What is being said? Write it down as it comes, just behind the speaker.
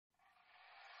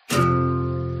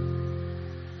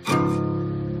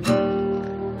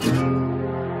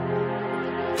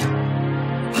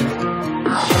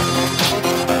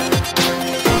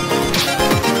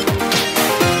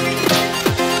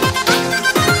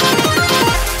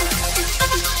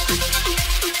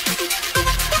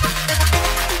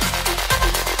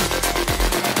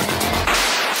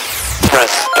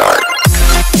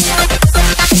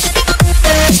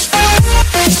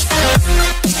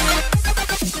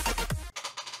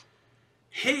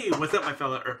Hey, what's up, my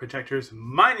fellow Earth Protectors?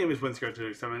 My name is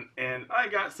Winscar267, and I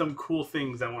got some cool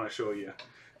things I want to show you.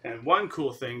 And one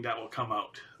cool thing that will come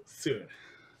out soon.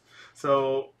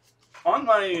 So, on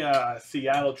my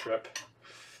Seattle trip,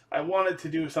 I wanted to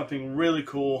do something really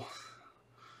cool.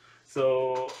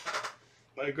 So,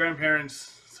 my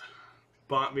grandparents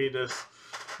bought me this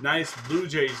nice Blue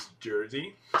Jays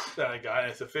jersey that I got.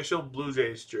 It's official Blue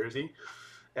Jays jersey,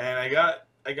 and I got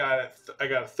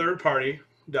a third party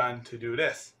done to do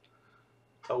this.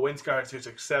 A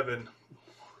Winscar267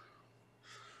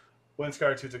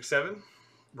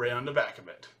 right on the back of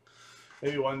it.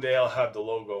 Maybe one day I'll have the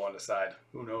logo on the side.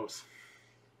 Who knows?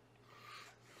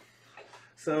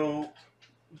 So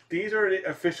these are the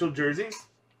official jerseys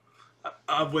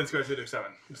of Winscar267,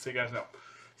 just so you guys know.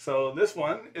 So this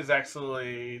one is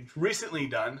actually recently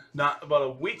done, not about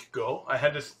a week ago. I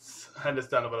had this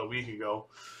done about a week ago,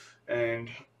 and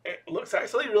it looks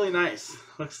actually really nice.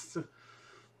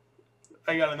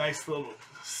 I got a nice little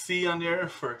C on there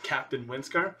for Captain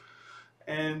Winscar,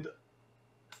 and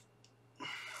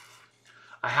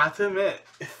I have to admit,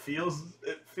 it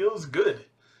feels good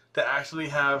to actually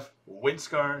have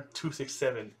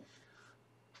Winscar267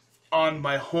 on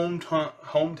my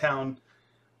hometown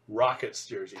Rockets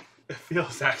jersey. It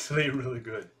feels actually really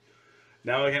good.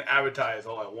 Now I can advertise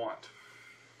all I want.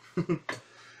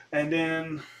 And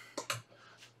then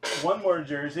one more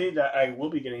jersey that I will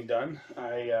be getting done.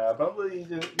 I probably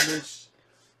didn't.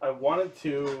 I wanted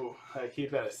to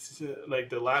keep that like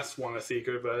the last one a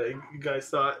secret, but you guys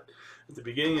saw it at the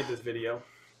beginning of this video.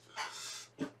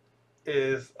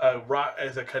 Is a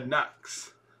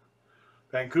Canucks,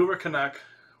 Vancouver Canucks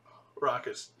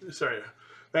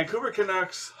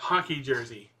hockey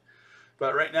jersey.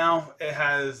 But right now it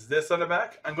has this on the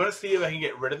back. I'm going to see if I can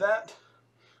get rid of that.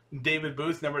 David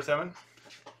Booth, number 7.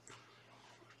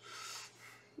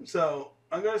 So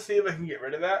I'm going to see if I can get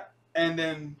rid of that, and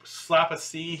then slap the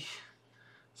C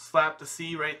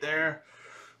right there,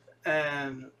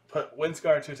 and put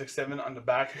Winscar267 on the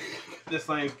back, just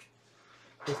like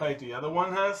the other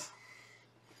one has,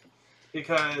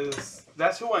 because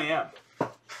that's who I am.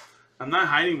 I'm not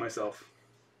hiding myself.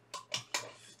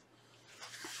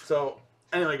 So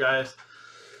anyway, guys,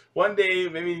 one day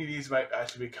maybe these might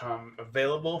actually become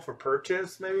available for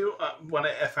purchase. Maybe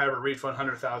if I ever reach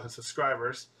 100,000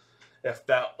 subscribers, if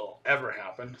that will ever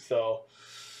happen. So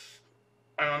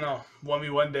I don't know. Maybe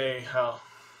one day I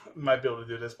might be able to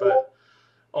do this, but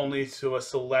only to a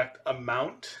select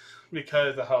amount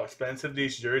because of how expensive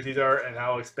these jerseys are and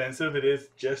how expensive it is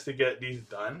just to get these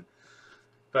done.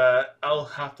 But I'll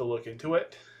have to look into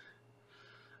it.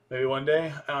 Maybe one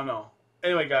day. I don't know.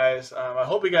 Anyway, guys, I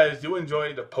hope you guys do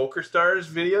enjoy the Pokerstars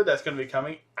video that's going to be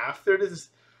coming after this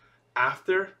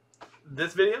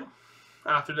video,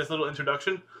 after this little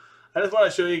introduction. I just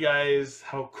want to show you guys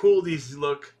how cool these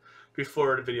look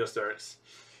before the video starts.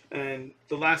 And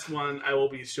the last one I will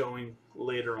be showing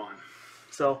later on.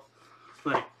 So,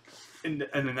 like, in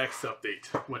the next update,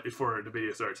 before the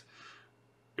video starts.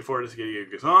 Before this video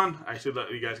gets on, I should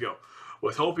let you guys go.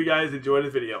 Well, hope you guys enjoyed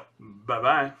the video.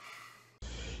 Bye-bye.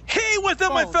 Hey, what's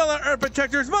up, my fellow Earth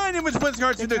Protectors? My name is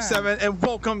Winscar267, and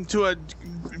welcome to a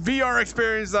VR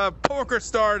experience of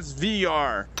Pokerstars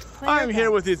VR. I'm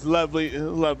here with these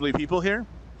lovely people here.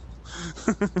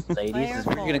 Ladies?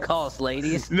 You're going to call us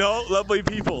ladies? No, lovely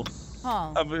people.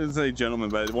 Oh. I'm going to say gentlemen,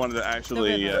 but I wanted to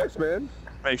actually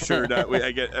make sure that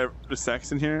I get the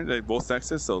sex in here, like both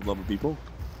sexes, so lovely people.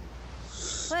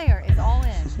 Player is all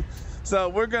in. So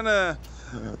we're gonna.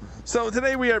 So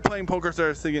today we are playing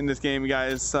Pokerstars in this game,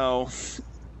 guys. So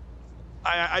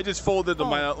I just folded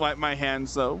my hand.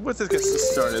 So let's just get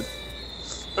started.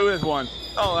 Who has one?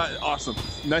 Oh, awesome!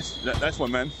 Nice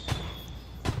one, man.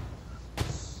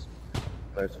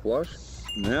 Nice flush.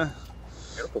 Yeah.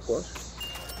 Beautiful flush.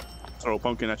 Throw a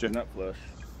pumpkin at you. Not flush.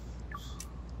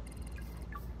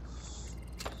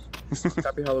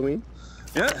 Happy Halloween.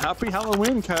 Yeah, happy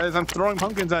Halloween, guys. I'm throwing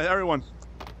pumpkins at everyone.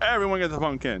 Everyone gets a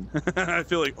pumpkin. I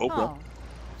feel like Oprah.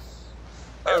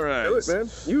 Oh. All right. Do it, man.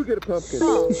 You get a pumpkin.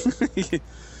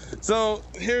 So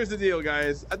here's the deal,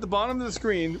 guys. At the bottom of the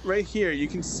screen, right here, you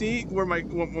can see where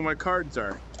my cards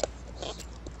are.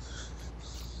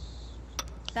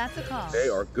 That's a call. They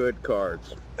are good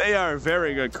cards. They are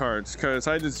very good cards because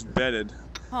I just betted.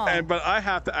 But I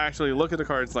have to actually look at the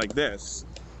cards like this.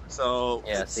 So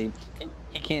yeah, see,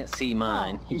 you can't see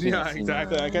mine. Yeah,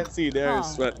 exactly. Mine. I can't see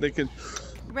theirs, but they can.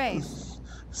 Race.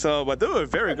 So, but they were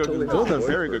very good. Those are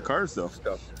very good cards, though.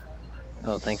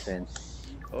 Oh, thanks, man.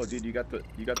 Oh, dude, you got the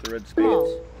red spades.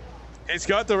 It's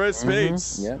got the red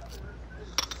spades. Yep.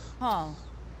 Oh.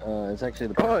 It's actually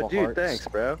the purple dude, hearts. thanks,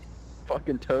 bro.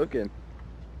 Fucking token.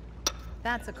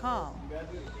 That's a call.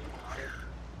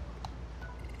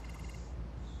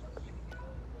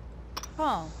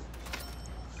 Call.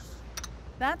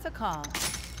 That's a call.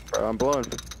 Bro, I'm blowing.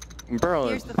 Bro,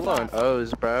 Here's the blowing flop.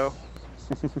 O's, bro.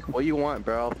 What you want,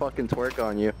 bro? I'll fucking twerk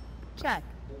on you. Check.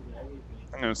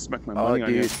 I'm gonna smack my Oh, money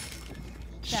on you. dude.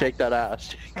 Shake that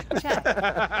ass. Check.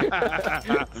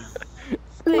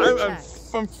 Player check.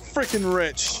 I'm freaking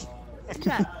rich.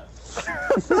 Check.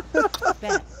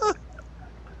 Bet.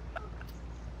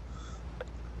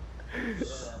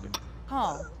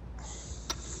 Call.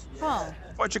 Call.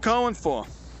 What you calling for?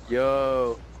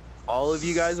 Yo, all of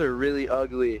you guys are really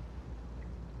ugly.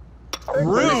 I'm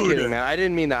just kidding, Rude. man. I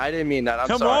didn't mean that. I didn't mean that. I'm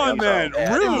Come sorry. on, I'm sorry. man. Hey,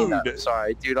 I didn't mean that. Rude. I'm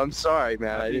sorry, dude. I'm sorry,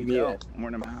 man. I didn't mean it.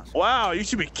 More than a mouse. Wow, you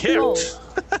should be kicked.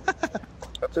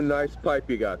 That's a nice pipe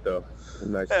you got, though. A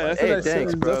nice Yeah, pipe. that's a Hey, nice-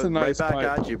 thanks, bro. that's a nice right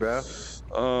back pipe. at you, bro.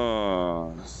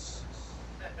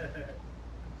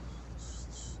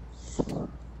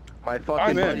 My fucking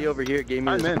I'm in. buddy over here gave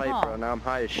me I'm this in. pipe, bro. Now I'm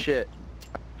high as shit.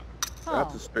 Call.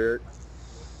 That's a spirit.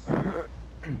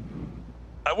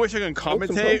 I wish I could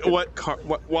commentate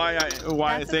pumpkin. why I That's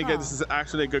a think call. this is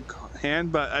actually a good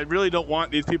hand, but I really don't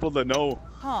want these people to know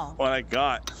Call. what I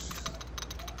got.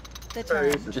 The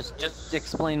turn. Just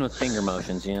explain with finger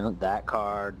motions, you know, that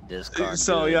card, this card.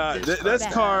 So good, yeah, this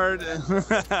bad. card.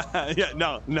 Yeah,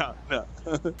 no.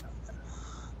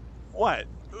 What?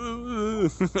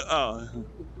 Oh.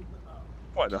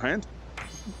 What, the hand?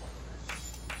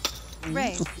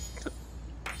 Raise.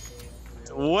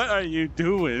 What are you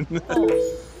doing? Fold.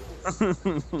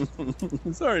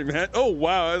 Sorry, man. Oh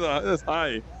wow, that's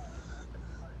high.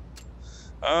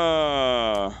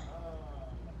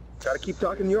 Gotta keep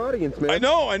talking to your audience, man. I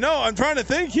know. I'm trying to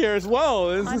think here as well.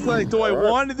 This is like, do I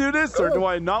want to do this or do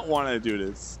I not want to do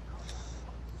this?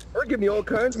 We're giving you all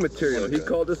kinds of material. He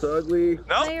called us ugly.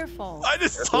 No, Player fold. I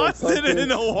just That's tossed what it in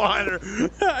the water.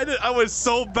 I was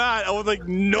so bad. I was like,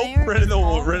 nope, Player right in the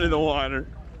fold. water.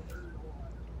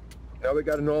 Now we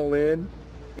got an all in.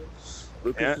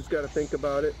 Lucas Yeah. just got to think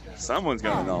about it. Someone's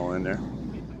got it all in there.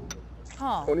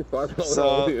 Call. $25 So-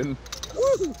 all in.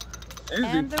 Woo! Easy.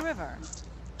 And the river.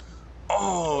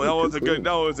 Oh, that was a good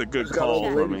Just got all call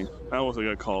the for ladies. me. That was a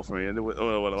good call for me. It would have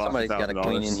lost Somebody's got a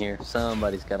queen in $1,000. here.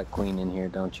 Somebody's got a queen in here,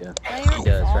 don't you? Player He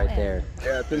does, all right in. there.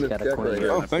 Yeah, it's in He's the got a deck queen. right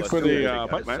here. Oh, thanks for the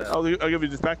pipe, man. I'll give you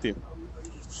this back to you.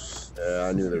 Yeah,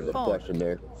 I knew there was a Fold. flush in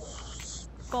there.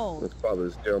 Fold. Let's follow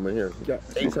this gentleman here. You got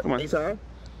ace, Come on. ace high?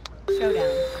 Showdown.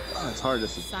 Oh, it's hard to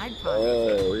see. Side pot.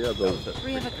 Oh, yeah, the,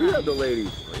 Three of a you have kind. the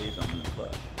ladies.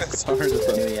 It's hard to I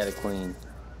see. knew he had a queen.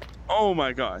 Oh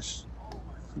my gosh.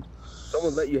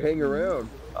 Someone let you hang around.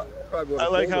 Probably I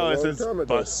like how it says time ago.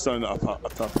 bust on up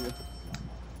top of you.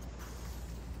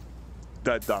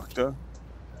 That doctor.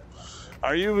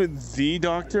 Are you the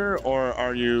doctor or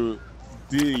are you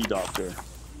the doctor?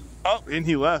 Oh, and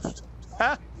he left.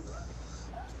 Ha!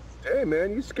 Hey,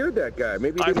 man, you scared that guy.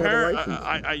 Maybe he I've didn't have a heard.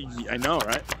 license. I know,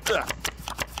 right? Ugh.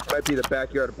 Might be the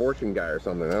backyard abortion guy or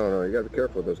something. I don't know. You gotta be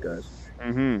careful with those guys.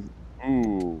 Mm-hmm.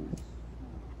 Ooh.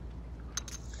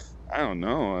 I don't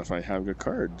know if I have good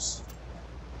cards.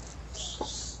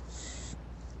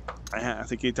 I have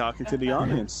to keep talking to the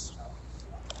audience.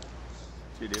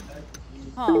 She did.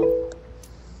 Call.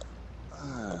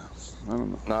 I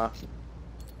don't know. Nah.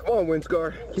 Come on,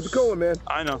 Winscar. Keep it going, man.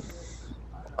 I know.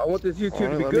 I want this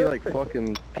YouTube to be Let good. me like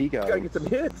fucking peek out. Gotta get some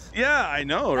hits. Yeah, I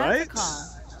know, That's right? a call.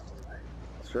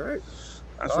 That's right.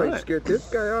 That's Oh, you right. scared this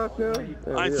guy off now?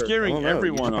 Oh, I'm here. scaring I don't know,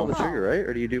 everyone you just pull off. the trigger, right?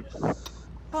 Or do you do?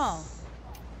 Call.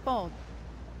 Fold.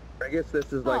 I guess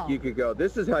this is like Oh. you could go.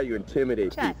 This is how you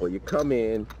intimidate Check. people. You come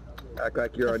in, act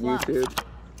like you're The on flop.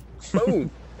 YouTube.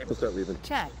 Boom. People start leaving.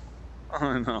 Check.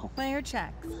 I know. Player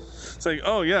checks. It's like,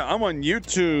 oh yeah, I'm on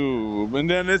YouTube, and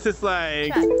then it's just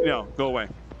like, Check. no, go away.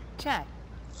 Check.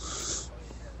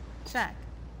 Check.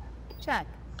 Check.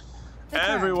 The turn.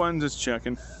 Everyone's just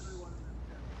checking.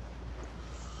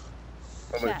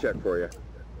 I'm gonna Check. check for you.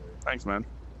 Thanks, man.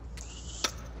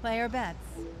 Player bets.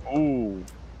 Ooh,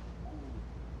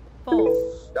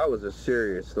 Fold. That was a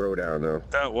serious throwdown, though.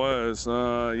 that was,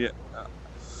 yeah.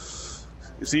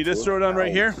 You see this throwdown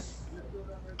right here?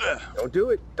 Don't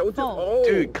do it. Don't do it. Oh. Oh,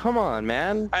 Dude, come on,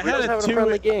 man. I We're had just a having two. a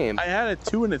friendly game. I had a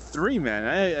 2 and a 3, man.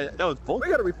 That was bull. we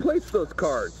gotta replace those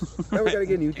cards. Now we gotta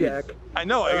get a new deck. I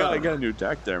know. I gotta get a new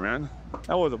deck there, man.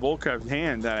 That was a bullcrap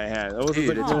hand that I had. That was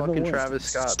Dude, a it's fucking Travis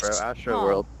Scott, bro. Astro Call.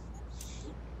 World.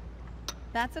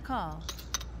 That's a call.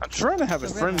 I'm trying to have a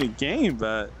The friendly game,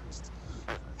 but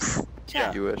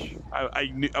Check. You wish. I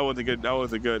knew that was a good. That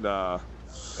was a good. Now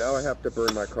I have to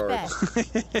burn my cards.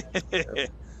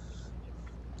 Bet.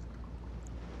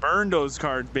 Burn those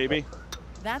cards, baby.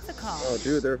 That's a call. Oh,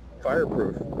 dude, they're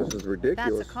fireproof. This is That's a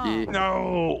ridiculous. call.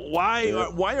 No. Why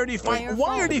are they Player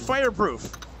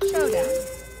fireproof? Showdown.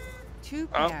 2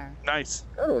 Oh, pair. nice.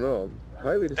 I don't know. I'm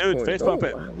highly disappointed. face bump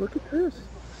it. Wow, look at this.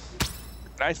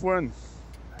 Nice one.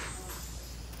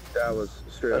 That was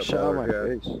straight up Shot on my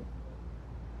baller, face.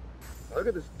 yeah. Look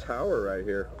at this tower right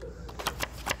here.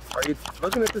 Are you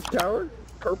looking at this tower?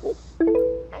 Purple?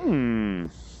 Hmm.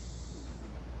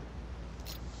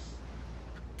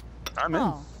 I'm in.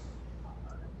 Call.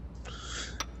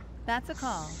 That's a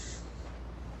call.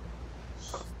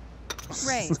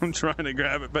 Raise. I'm trying to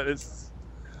grab it, but it's.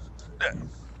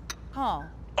 Call.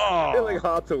 It like Oh.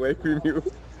 hops away from you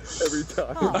every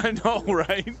time. Call. I know,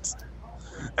 right? It's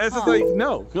just Oh. like,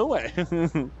 no, go away.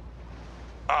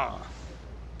 Ah.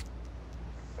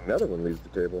 Another one leaves the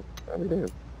table. I mean, damn.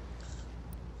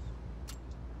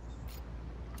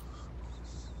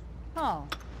 Call.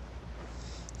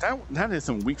 That is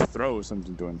some weak throws I'm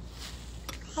doing.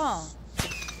 Call.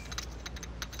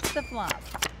 The flop.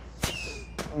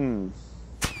 Hmm.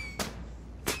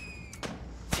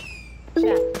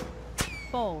 Check.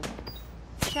 Fold.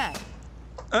 Check.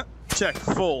 Check,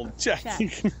 fold, check.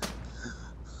 Check.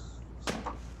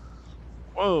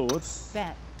 Whoa,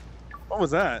 Bet. what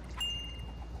was that?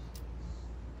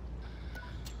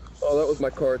 Oh, that was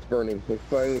my cards burning. They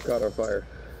finally caught on fire.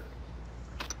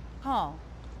 Call.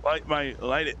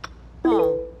 Light it.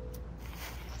 Call.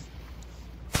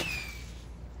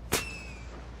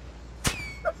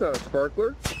 That's not a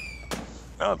sparkler.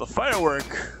 Oh, the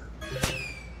firework.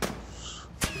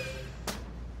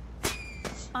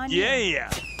 On you.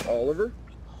 Yeah. Oliver?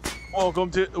 Welcome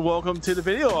to the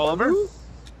video, Oliver.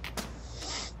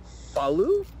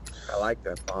 Balu? I like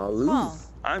that. Balu. Call.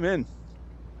 I'm in.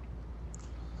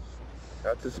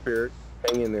 That's a spirit.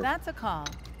 Hang in there. That's a call.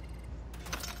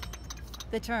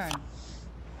 The turn.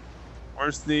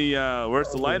 Where's the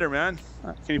lighter, man?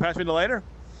 Can you pass me the lighter?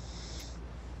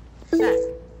 Check.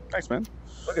 Thanks, man.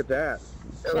 Look at that.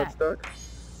 Yeah, that's Check. stuck.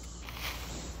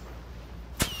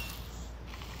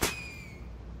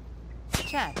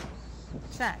 Check.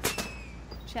 Check.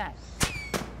 Check.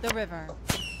 The river.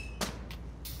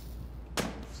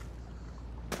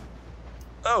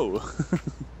 Oh.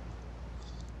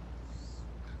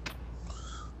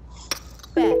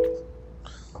 Bet.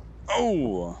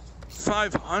 Oh.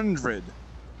 500.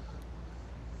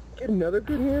 Get another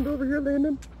good hand over here,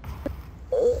 Landon.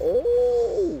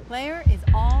 Oh. Player is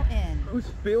all in. Who's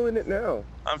feeling it now?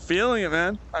 I'm feeling it,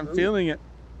 man. I'm feeling it.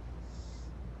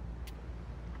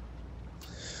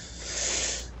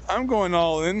 I'm going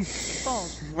all in. Fold.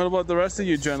 What about the rest of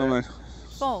you gentlemen?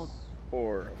 Fold.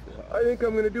 4. I think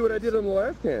I'm going to do what I did on the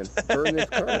last hand. Burn this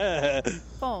card.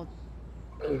 Fold.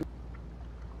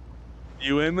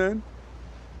 You in, man?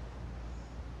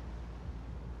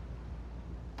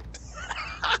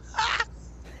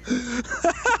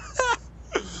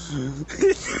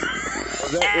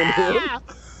 Was that in him?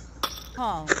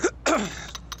 Call.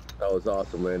 That was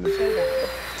awesome, Landon. Showdown.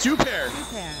 2 pair. 2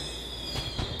 pair.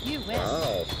 You win.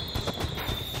 Wow.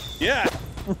 Yeah.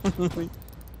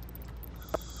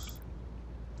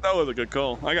 That was a good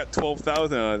call. I got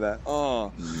 12,000 out of that.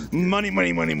 Oh, money. You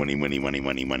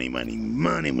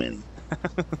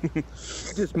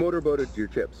just motorboated your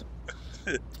chips.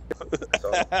 So,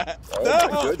 oh No!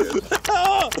 my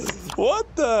goodness.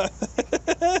 What the?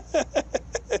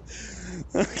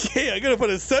 Okay, I gotta put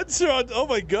a sensor on. Oh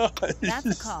my god!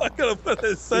 That's a call. I gotta put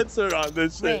a sensor on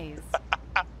this shit. Raise.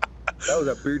 That was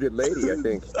a bearded lady, I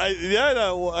think. I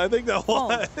think that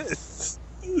was.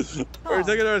 For a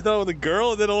second, I thought it was a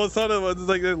girl, and then all of a sudden, it was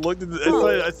like I looked.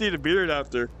 I see the beard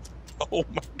after. Oh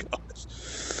my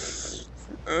gosh.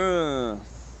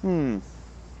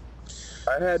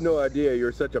 I had no idea you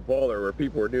were such a baller where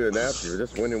people were doing that. You were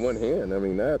just winning one hand. I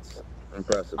mean, that's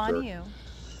impressive, sir. On you.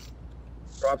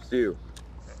 Props to you.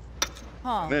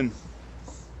 Call. Then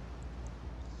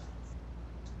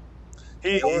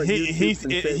he's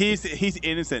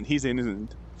innocent. He's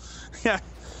innocent. Yeah,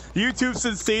 YouTube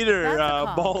Sensator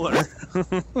baller.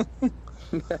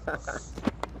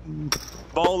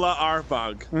 Baller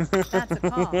Arbog. That's a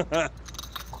call.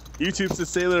 YouTube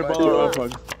Sensator baller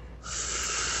Arbog.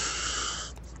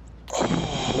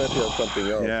 Unless you have something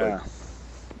else. Yeah. Like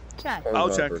Check. phone I'll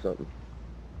off check. Or something.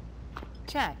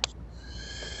 Check.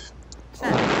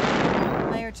 Check.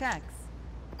 Player checks.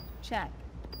 Check.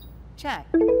 Check.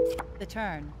 The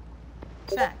turn.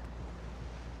 Check.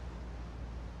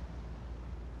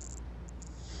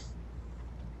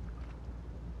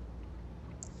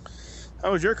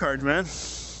 How was your card, man?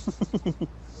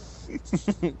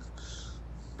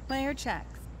 Player checks.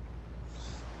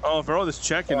 Oh, for all this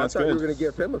checking, Oh, I that's thought you were good. going to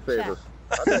give him a favor.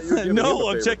 thought you were giving him a No,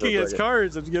 I'm favor checking for a his second.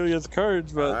 cards. I'm giving his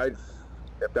cards, but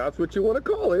If that's what you want to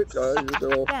call it.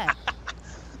 Bet.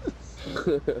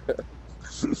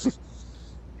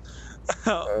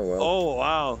 Oh, well. Oh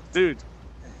wow, dude.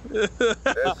 This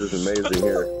is amazing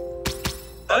here.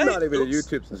 I'm not even a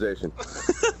YouTube sensation.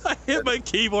 I hit my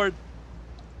keyboard.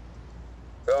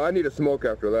 Oh, I need a smoke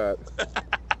after that.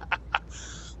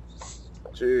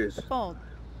 Jeez. Fold.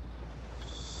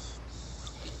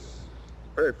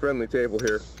 Very friendly table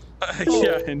here.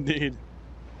 Yeah, indeed.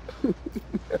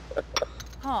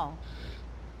 Call.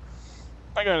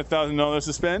 I got $1,000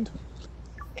 to spend.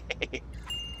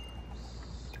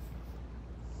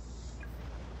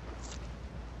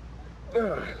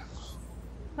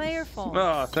 Player fold.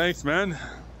 Oh, thanks, man.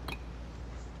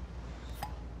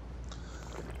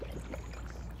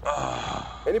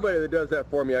 Anybody that does that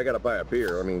for me, I gotta buy a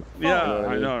beer. I mean, Yeah, you know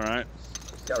what I know, right?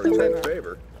 Gotta return the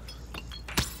favor.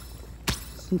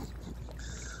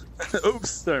 Oops,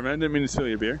 sorry, man. Didn't mean to spill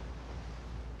your beer.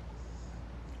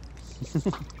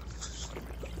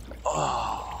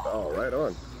 Oh, right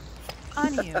on.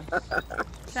 On you.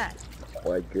 Check.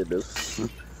 My goodness.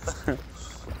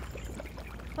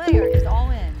 Player is all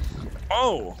in.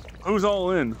 Oh, who's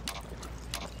all in?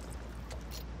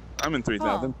 I'm in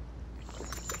 3,000.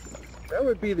 That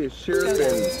would be the sheriff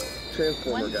and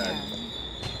transformer One guy. pair.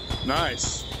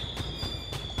 Nice.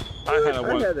 I had a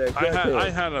one. had that exact pair. I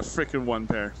had a freaking one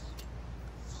pair.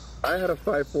 I had a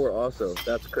 5-4 also.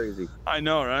 That's crazy. I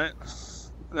know, right?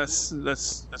 That's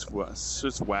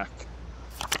just whack.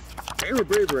 You were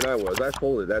braver than I was. I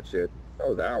folded that shit. I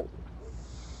was out.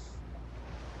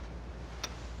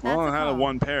 Well, That's I a had a call.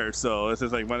 one pair, so it's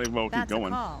just like might as well keep That's a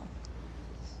going. call.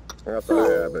 That's all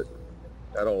I have, but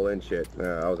that all in shit.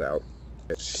 Nah, I was out.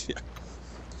 Yeah.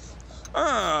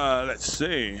 Let's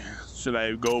see. Should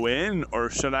I go in or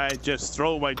should I just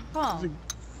throw my? Call.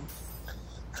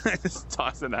 Just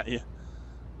toss it at you.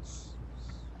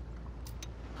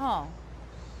 Call.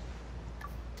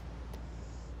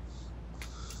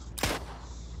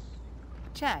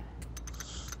 Check.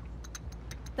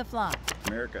 The flop.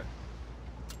 America.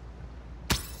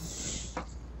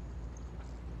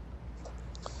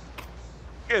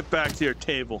 Get back to your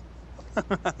table.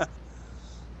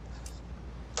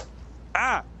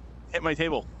 Ah! Hit my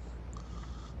table.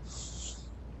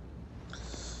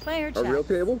 Player A check. real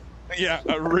table? Yeah,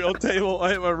 a real table.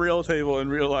 I have a real table in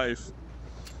real life.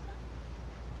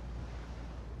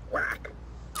 Whack.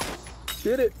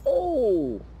 Did it?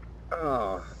 Oh!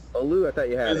 Ah. Lou, I thought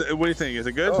you had it. What do you think? Is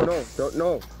it good? Oh, no. Don't,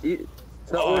 no.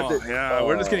 It's not worth it. Yeah,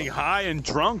 we're just getting high and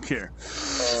drunk here.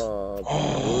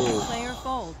 Oh. Player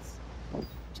folds.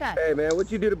 Check. Hey, man,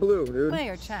 what'd you do to Blue, dude?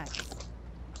 Player checks.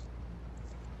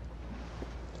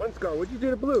 One scar, what'd you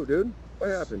do to Blue, dude? What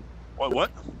happened?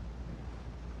 What?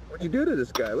 What'd you do to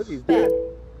this guy? Look, he's dead.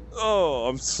 Oh,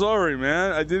 I'm sorry,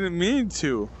 man. I didn't mean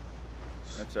to.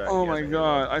 That's all right. Oh you guys my are here.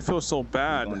 God, I feel so He's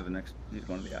bad. going to the next. He's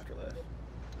going to the afterlife.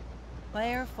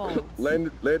 Player folds.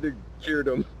 Landed cured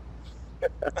him.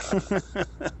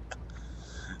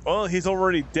 Well, he's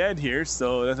already dead here,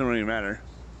 so it doesn't really matter.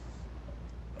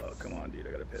 Oh, come on, dude.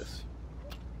 I gotta piss.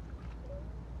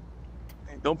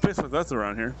 Don't piss with us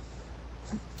around here.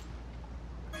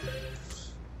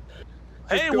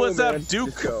 Hey, Just go, what's man. up, Duke?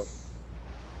 Just go.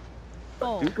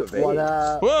 Fold. Duke of A. What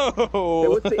up? Whoa! Hey,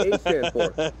 what's the A stand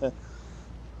for?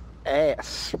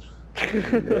 Ass.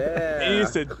 Yeah.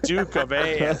 He's the Duke of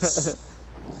Ass.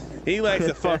 He likes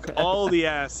to fuck all the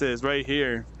asses right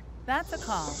here. That's a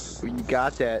call. You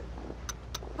got that.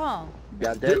 Call. You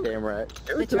got that damn right.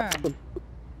 The turn.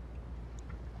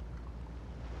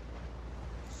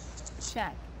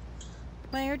 Check.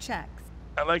 Player checks.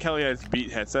 I like how he has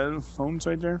beat headphones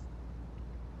right there.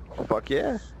 Fuck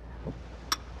yeah.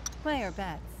 Player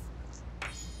bets.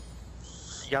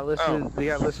 You gotta listen. You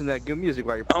gotta listen to that good music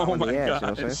while you're Oh pounding my the ass. gosh. You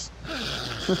know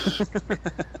what I'm saying?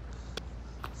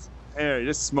 Here,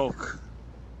 just smoke.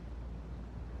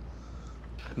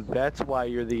 That's why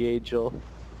you're the angel.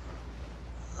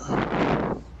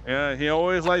 Yeah, he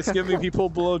always likes giving people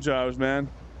blowjobs, man.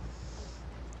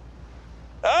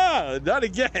 Ah, not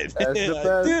again. That's the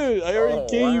best. Dude, I already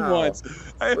came wow. once.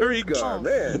 I already Scar,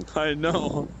 man. I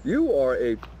know. You are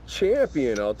a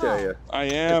champion, I'll tell you. I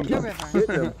am. The river.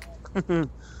 Hitting him.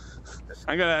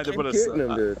 I'm gonna have to put Keep hitting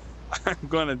him, a. dude. I'm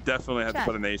gonna definitely have to Check.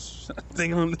 put an ace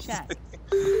thing on this. Check. Thing.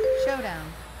 Showdown.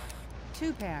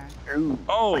 Two pair. Ooh.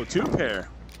 Oh, two pair.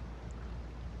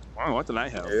 Wow, what did I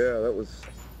have? Yeah, that was.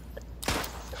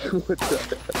 What's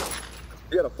that?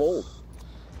 You got a fold.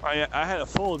 I had a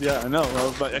fold, yeah, I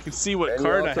know, but I can see what And you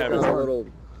card I also have. got a little.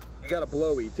 You got a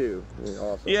blowy too.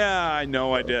 Awesome. Yeah, I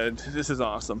know I did. This is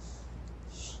awesome.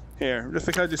 Here, just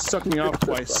because I just sucked me off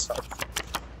twice.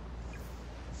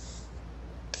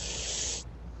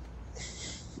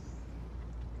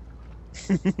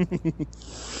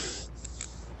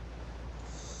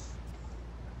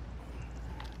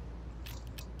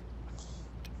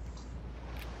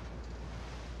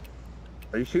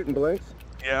 Are you shooting blanks?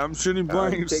 Yeah, I'm shooting You can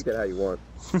blanks. take that how you want.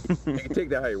 You can take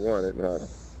that how you want it. No.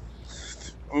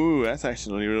 Ooh, that's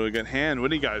actually a really good hand. What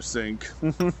do you guys think?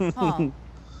 Call.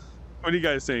 What do you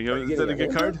guys think? Are you Is that a getting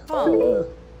good a card? Call.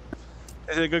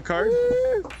 Is it a good card?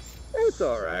 It's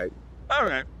all right. All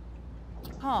right.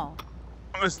 Call.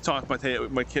 I'm just toss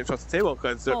my chips off the table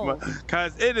because Fold.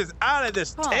 it is out of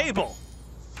this Call. table.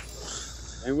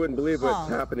 You wouldn't believe what's Call.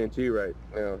 happening to you right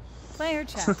now. Player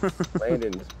check.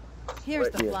 Landon's Here's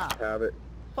letting the you flop. have it.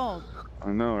 Fold. I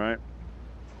know, right?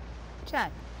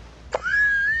 Check.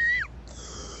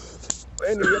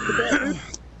 Landon, you up to bat, dude?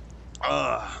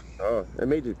 Oh, it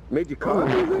made you cough.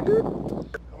 Is that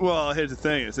good? Well, here's the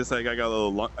thing. It's just like I got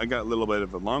a little bit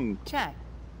of a lung Check.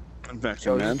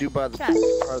 infection, Yo, man. you do by the Check.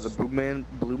 part of the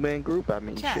Blue Man group. I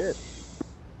mean, Check. shit.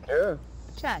 Yeah.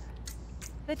 Check.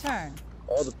 The turn.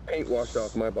 All the paint washed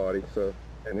off my body, so it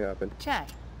didn't happen. Check.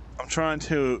 I'm trying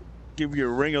to give your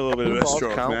ring a little bit of Blue a balls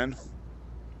stroke, count? man.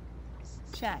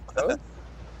 Check. Huh?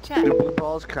 Check. Do blue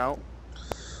balls count?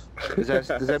 Does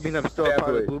that mean I'm still a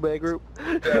part of the Blue Man group?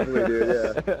 Definitely, dude.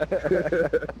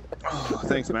 Yeah. Oh,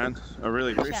 thanks, man. I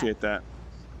really appreciate that.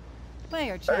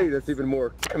 Player I check. think that's even more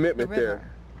commitment The there.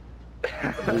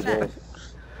 river. Check.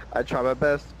 I try my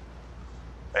best.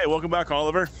 Hey, welcome back,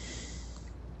 Oliver.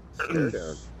 Stare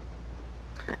down.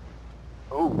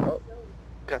 Oh,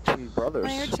 got two brothers.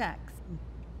 Player checks.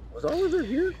 Was Oliver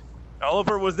here?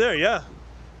 Oliver was there, yeah.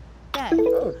 Bet.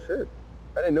 Oh shit!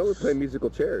 I didn't know we played musical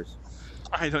chairs.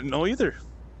 I don't know either.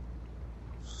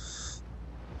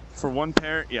 For one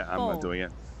pair, yeah, I'm not Fold. doing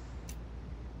it.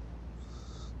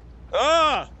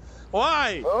 Ah!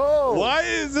 Why? Oh! Why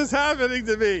is this happening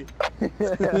to me?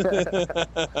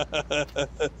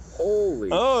 Holy!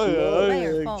 Oh, smokes.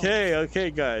 Player fold.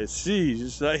 okay, guys.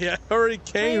 Jeez, I already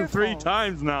came Player 3 fold.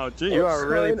 times now. Jeez. You are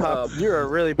really Sign up. You're a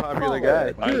really popular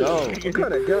Fold. guy. I know. What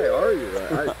kind of guy are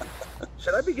you?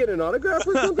 Should I be getting an autograph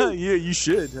or something? Yeah, you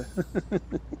should.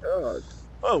 God.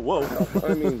 Oh, whoa.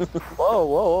 I mean,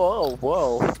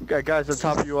 Whoa! You got guys on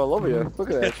top of you all over you. Look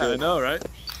at that I shit. know, right?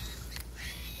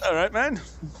 All right, man.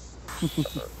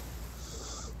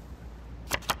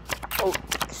 Oh.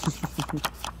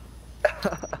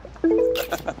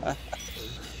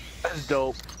 That's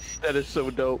dope. That is so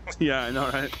dope. Yeah, I know,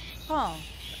 right? Call.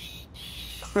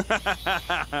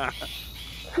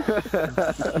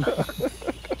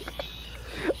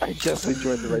 I definitely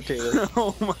joined the right Taylor.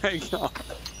 Oh my god.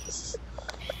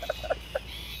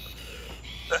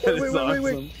 That wait, is wait, awesome.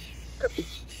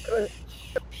 wait.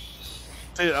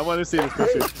 Dude, I want to see this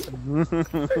picture.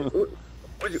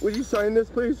 Hey, would you sign this,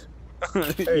 please?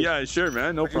 Hey, yeah, sure,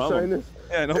 man. No Would you sign problem. this?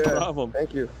 Yeah, no Yeah, problem.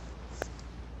 Thank you.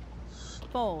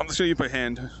 Fold. I'm just gonna give you a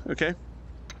hand, okay?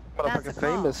 Motherfucking That's a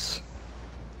call. famous.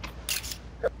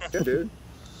 Yeah, dude.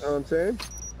 Know what I'm saying?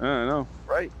 I don't know.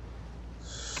 Right.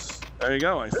 There you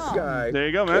go. This Oh. guy There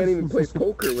you go, can't man. even play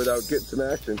poker without getting some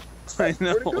action. I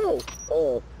know. Where'd it go?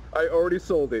 Oh, I already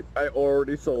sold it.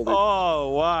 Oh,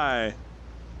 why?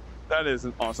 That is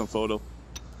an awesome photo.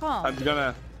 Call. I'm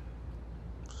gonna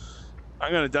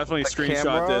definitely The screenshot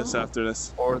camera? this after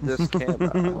this. Or this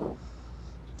camera.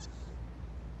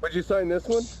 Would you sign this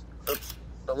one?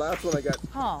 The last one I got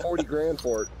Call. 40 grand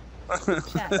for it.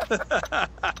 Check.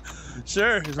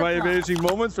 Sure, it's my flop. amazing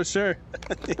moments for sure.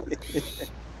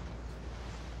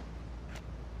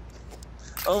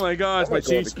 Oh my gosh, I my might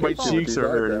go on cheeks vacation with are these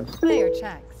hurting. autographs. Player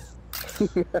checks.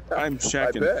 I'm I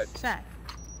checking. bet. Check.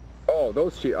 Oh,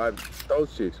 those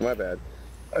cheeks. My bad.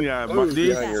 Yeah, Blue my,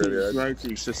 these behind your ear. my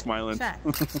cheeks just smiling. Check.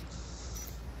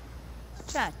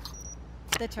 Check.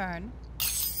 The turn.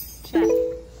 Check.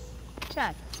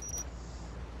 Check.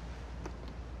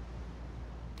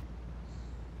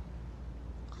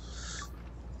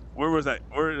 Where was that?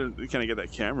 Where can I get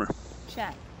that camera?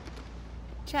 Check.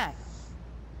 Check.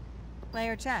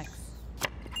 Player checks.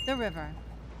 The river.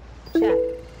 Check.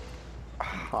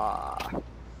 Ha.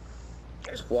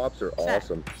 These flops are Check.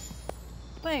 awesome.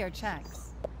 Player checks.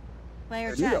 Player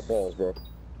Dude, you got checks. balls, bro.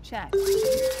 Check.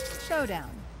 Showdown.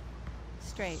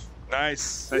 Straight. Nice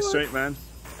straight, man.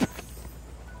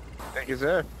 Thank you,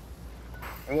 sir.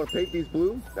 You want to paint these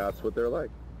blue? That's what they're like.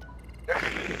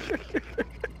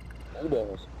 Blue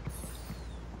balls.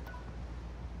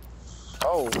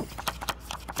 Oh.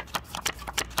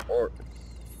 Or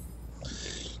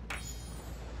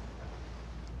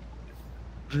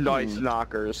Nice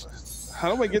knockers.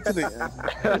 How do I get to the?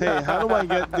 Hey, how do I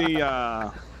get the?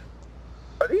 Are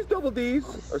these double D's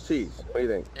or C's? What do you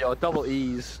think? Yo, double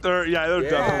E's. They're Yeah.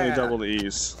 definitely double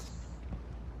E's.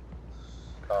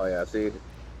 Oh yeah, see,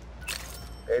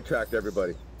 it tracked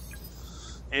everybody.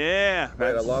 Yeah, Wait,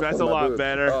 I that's, lost that's a one of my lot boots.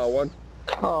 better. Oh, one.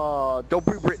 Oh, don't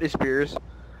be Britney Spears.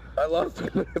 I lost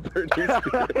one of Britney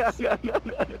Spears.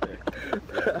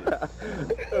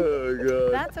 Oh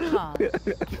god. That's a call.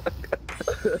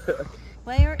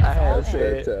 Player is I had all to say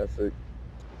in. it. Fantastic.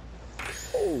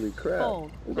 Holy crap.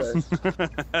 Fold. Okay.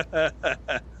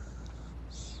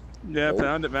 Yeah, Nope.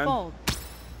 found it, man. Fold.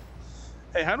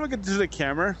 Hey, how do I get to the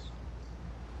camera?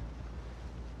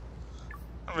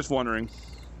 I'm just wondering.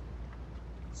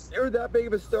 You're that big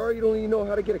of a star, you don't even know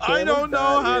how to get a camera? I don't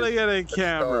know how to That get a is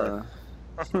camera.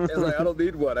 star. It's like, I don't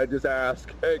need one. I just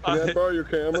ask, hey, can I borrow your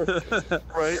camera?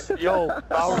 Right? Yo,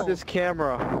 power this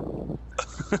camera.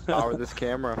 Power this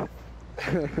camera.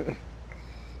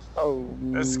 Oh.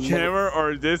 This camera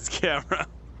or this camera?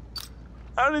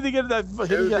 How did he get that? How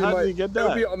did he get It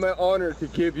would be that? my honor to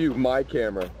give you my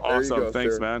camera. There you Awesome, go,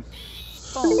 thans, sir. man.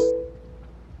 Fold.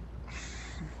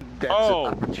 That's Oh,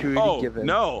 an opportunity oh given.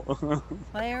 no.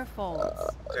 Player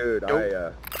folds. Dude,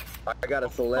 Nope. I got a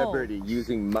celebrity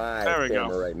using my There we go.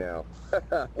 camera right now.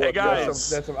 Hey guys,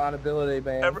 That's some audibility,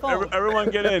 man. everyone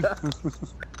get in.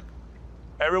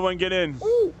 Everyone get in.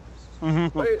 Woo!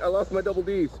 Wait, I lost my double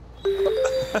D's.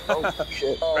 Oh,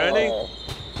 shit. Oh. Ready?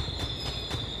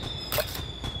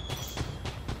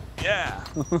 Yeah.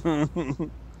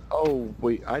 Oh,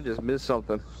 wait, I just missed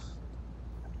something.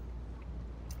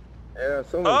 Yeah,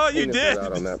 someone's Oh, you penis did. was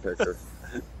out on that picture.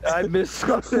 I missed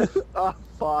something. Oh,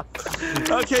 fuck.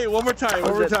 Okay, one more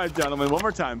time, gentlemen. One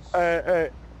more time.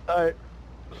 Alright.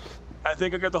 I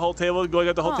think I got the whole table. Go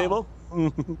get the whole Oh. table.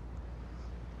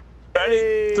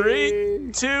 Ready? 3,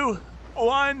 2,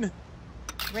 1.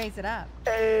 Raise it up.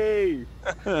 Hey!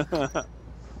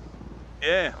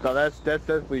 Yeah. No, that's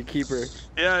definitely a keeper.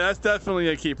 Yeah, that's definitely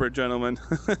a keeper, gentlemen.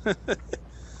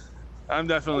 I'm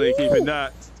definitely keeping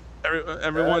that.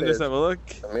 Everyone, That just is have a look.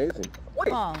 Amazing. Wait,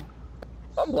 Call.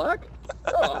 I'm black?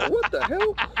 Oh, what the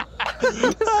hell?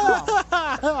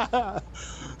 Call.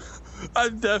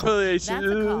 I'm definitely. That's a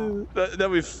call.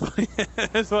 That'd be funny.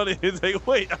 It's funny. It's like,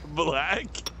 wait, I'm black.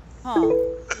 Call.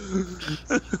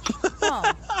 Call.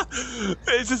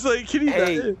 It's just like, can you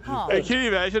Hey. imagine? Call. Hey, can you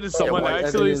imagine if someone white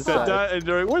actually evidence said side. that and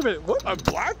they're like, wait a minute, what? I'm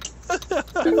black?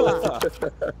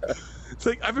 It's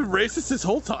like, I've been racist this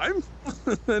whole time?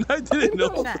 And I didn't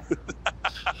know. Check.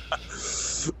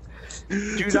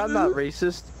 Dude, I'm not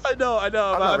racist. I know, I'm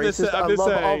not I'm just racist. I saying.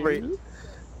 love all race.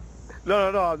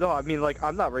 No. I mean, like,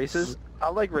 I'm not racist. I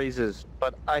like races,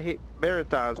 but I hate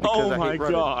marathons because Oh I my hate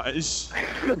running. gosh.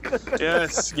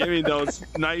 Yes, give me those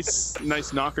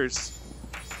nice knockers.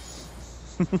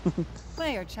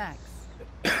 Player checks.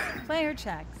 Player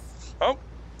checks. Oh,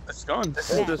 it's gone. This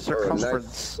is the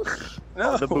circumference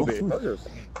No. of the movie. I just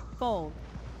Fold.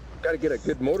 gotta get a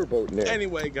good motorboat in there.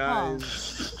 Anyway, guys.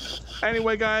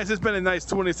 It's been a nice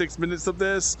 26 minutes of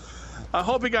this. I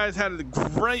hope you guys had a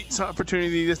great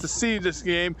opportunity just to see this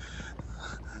game.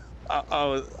 I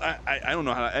don't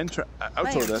know how to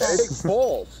outro It this. takes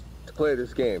balls to play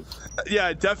this game. Yeah,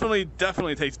 it definitely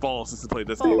takes balls to play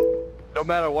this Fold. game. No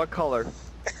matter what color.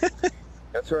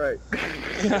 That's right.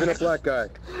 Even a black guy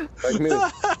like me.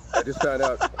 I just found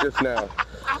out just now.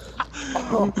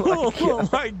 Oh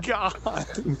my god.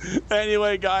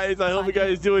 Anyway, guys, I hope you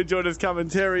guys do enjoy this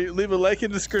commentary. Leave a like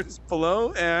in the description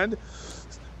below, and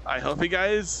I hope you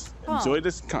guys enjoy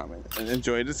this comment and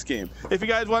enjoy this game. If you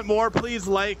guys want more, please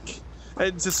like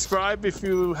and subscribe if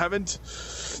you haven't.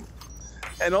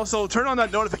 And also turn on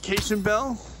that notification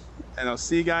bell, and I'll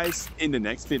see you guys in the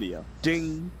next video.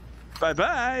 Ding.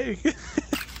 Bye-bye.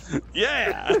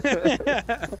 Yeah.